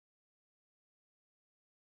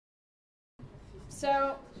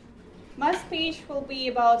So my speech will be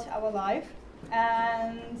about our life,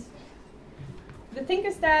 and the thing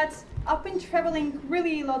is that I've been traveling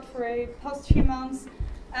really a lot for the past few months,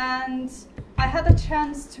 and I had a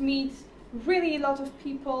chance to meet really a lot of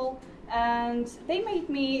people, and they made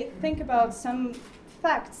me think about some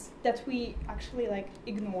facts that we actually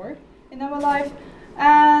ignore in our life.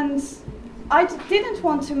 And I didn't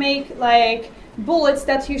want to make bullets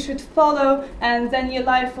that you should follow and then your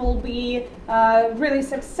life will be really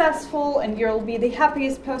successful and you'll be the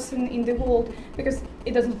happiest person in the world, because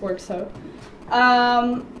it doesn't work so.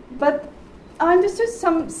 But I understood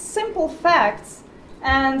some simple facts,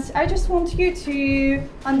 and I just want you to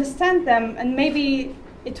understand them, and maybe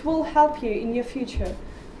it will help you in your future.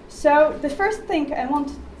 So the first thing I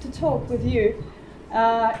want to talk with you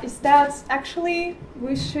is that actually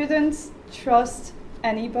we shouldn't trust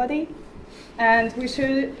anybody, and we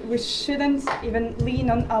shouldn't even lean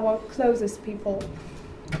on our closest people.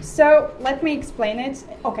 So let me explain it.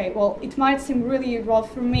 Okay, well, it might seem really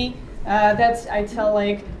rough for me that I tell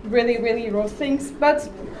really raw things, but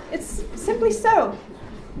it's simply so.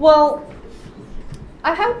 Well,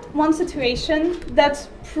 I had one situation that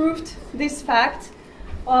proved this fact.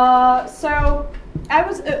 So I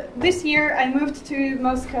was this year I moved to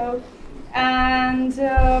Moscow, and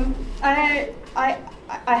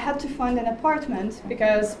I had to find an apartment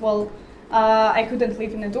because, well, I couldn't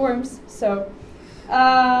live in the dorms. So,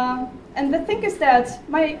 and the thing is that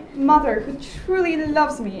my mother, who truly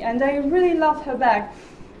loves me, and I really love her back,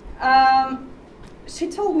 she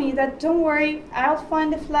told me that don't worry, I'll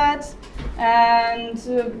find a flat, and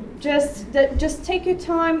just take your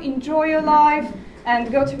time, enjoy your life,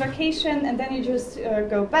 and go to vacation, and then you just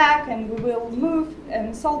go back, and we will move, and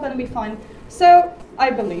it's all gonna be fine. So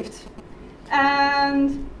I believed,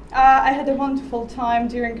 and I had a wonderful time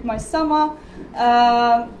during my summer,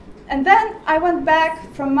 and then I went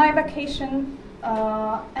back from my vacation,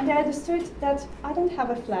 and I understood that I don't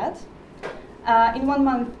have a flat. In 1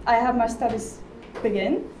 month, I have my studies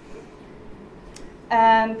begin,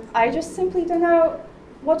 and I just simply don't know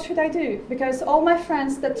what should I do, because all my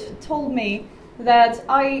friends that told me that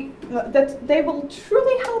they will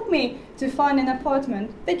truly help me to find an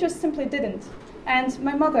apartment, they just simply didn't. And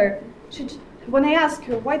my mother, when I asked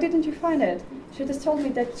her, why didn't you find it? She just told me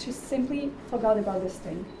that she simply forgot about this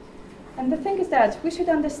thing. And the thing is that we should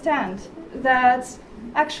understand that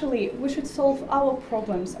actually we should solve our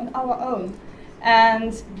problems on our own.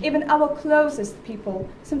 And even our closest people,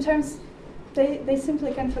 sometimes they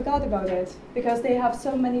simply can forget about it because they have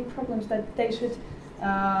so many problems that they should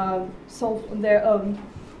solve on their own.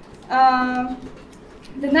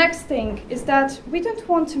 The next thing is that we don't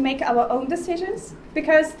want to make our own decisions,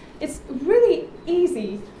 because it's really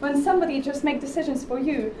easy when somebody just makes decisions for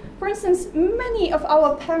you. For instance, many of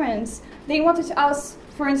our parents, they wanted us,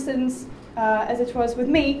 for instance, as it was with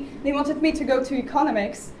me, they wanted me to go to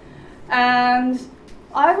economics. And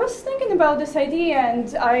I was thinking about this idea,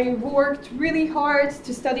 and I worked really hard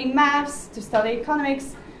to study maths, to study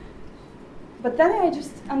economics. But then I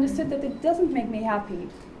just understood that it doesn't make me happy.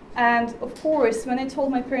 And of course, when I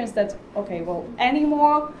told my parents that, okay, well,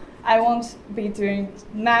 anymore I won't be doing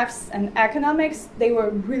maths and economics, they were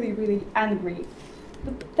really angry.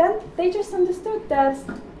 But then they just understood that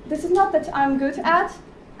this is not that I'm good at,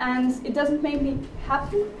 and it doesn't make me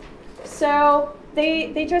happy. So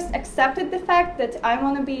they just accepted the fact that I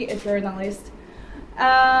want to be a journalist.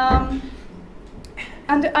 And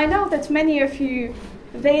I know that many of you,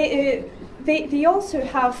 they also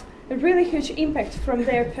have a really huge impact from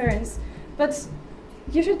their parents, but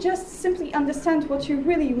you should just simply understand what you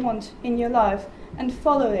really want in your life and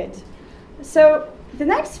follow it. So the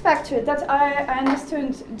next factor that I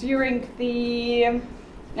understood during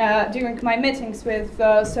my meetings with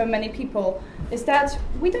so many people is that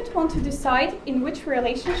we don't want to decide in which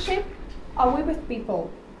relationship are we with people.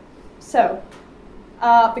 So,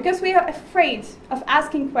 because we are afraid of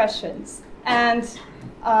asking questions and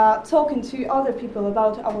talking to other people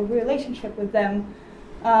about our relationship with them,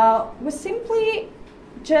 we simply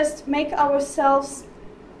just make ourselves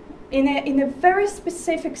in a very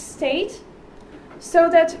specific state, so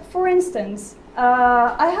that, for instance,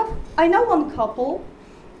 I know one couple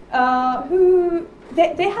who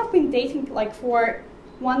they have been dating for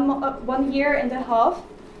 1 year and a half,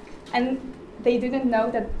 and they didn't know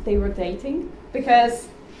that they were dating, because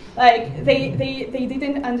they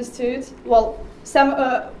didn't understood. Well,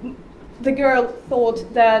 the girl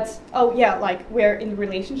thought that, oh yeah, we're in a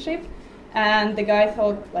relationship, and the guy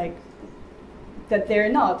thought that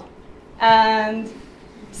they're not. And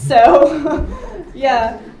so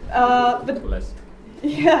yeah, but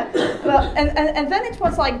Yeah, well, and then it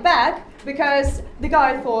was like bad because the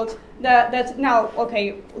guy thought that now,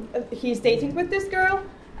 okay, he's dating with this girl,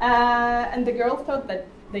 and the girl thought that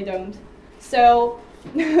they don't. So,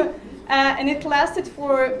 and it lasted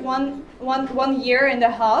for one year and a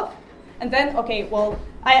half, and then, okay, well,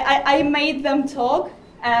 I made them talk,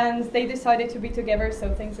 and they decided to be together,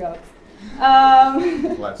 so thanks God.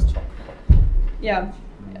 Let's talk. Yeah,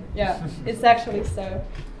 yeah, it's actually so.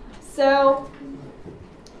 So,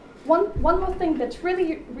 one more thing that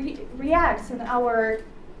really reacts in our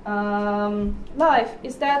life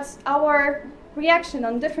is that our reaction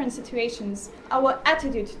on different situations, our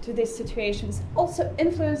attitude to these situations also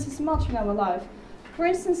influences much in our life. For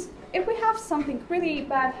instance, if we have something really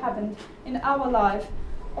bad happen in our life,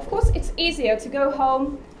 of course it's easier to go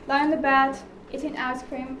home, lie on the bed, eating ice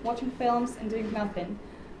cream, watching films and doing nothing.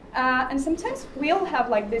 And sometimes we all have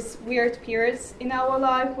like these weird periods in our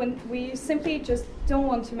life when we simply just don't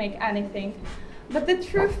want to make anything. But the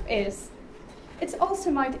truth is, it also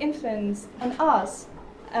might influence on us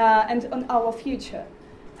and on our future.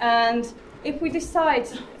 And if we decide,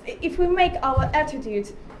 if we make our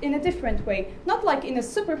attitude in a different way, not like in a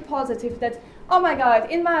super positive that, oh my God,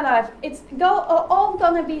 in my life, it's all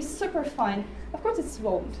gonna be super fine. Of course it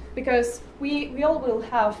won't, because we all will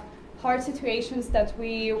have hard situations that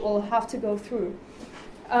we will have to go through.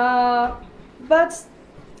 But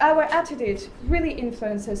our attitude really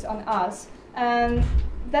influences on us, and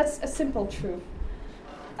that's a simple truth.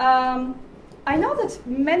 I know that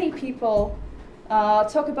many people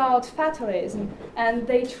talk about fatalism, and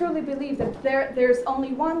they truly believe that there's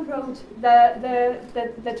only one road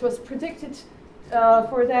that was predicted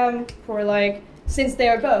for them for like since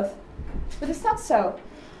their birth. But it's not so.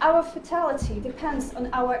 Our fatality depends on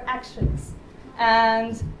our actions,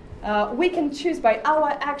 and we can choose by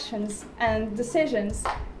our actions and decisions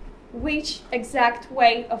which exact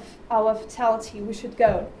way of our fatality we should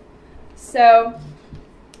go. So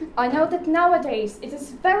I know that nowadays it is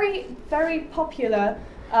very, very popular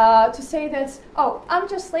to say that, oh, I'm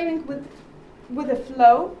just living with the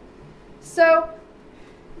flow. So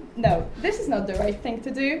no, this is not the right thing to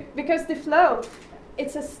do, because the flow,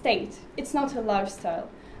 it's a state, it's not a lifestyle.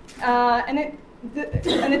 And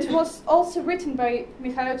it was also written by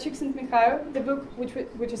Mikhail Csikszentmihalyi, the book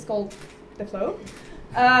which is called The Flow.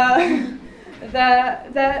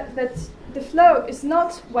 That the flow is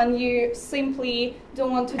not when you simply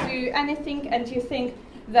don't want to do anything and you think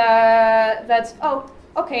that oh,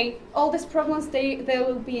 okay, all these problems they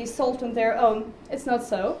will be solved on their own. It's not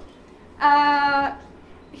so.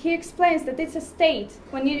 He explains that it's a state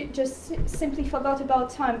when you just simply forgot about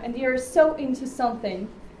time and you're so into something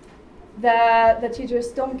that you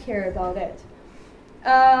just don't care about it.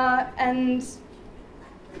 And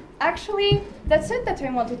actually, that's it that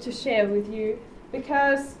I wanted to share with you,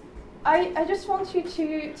 because I just want you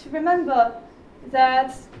to remember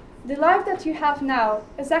that the life that you have now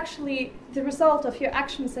is actually the result of your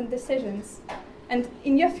actions and decisions. And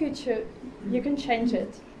in your future, you can change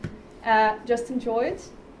it. Just enjoy it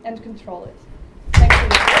and control it. Thank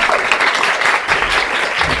you.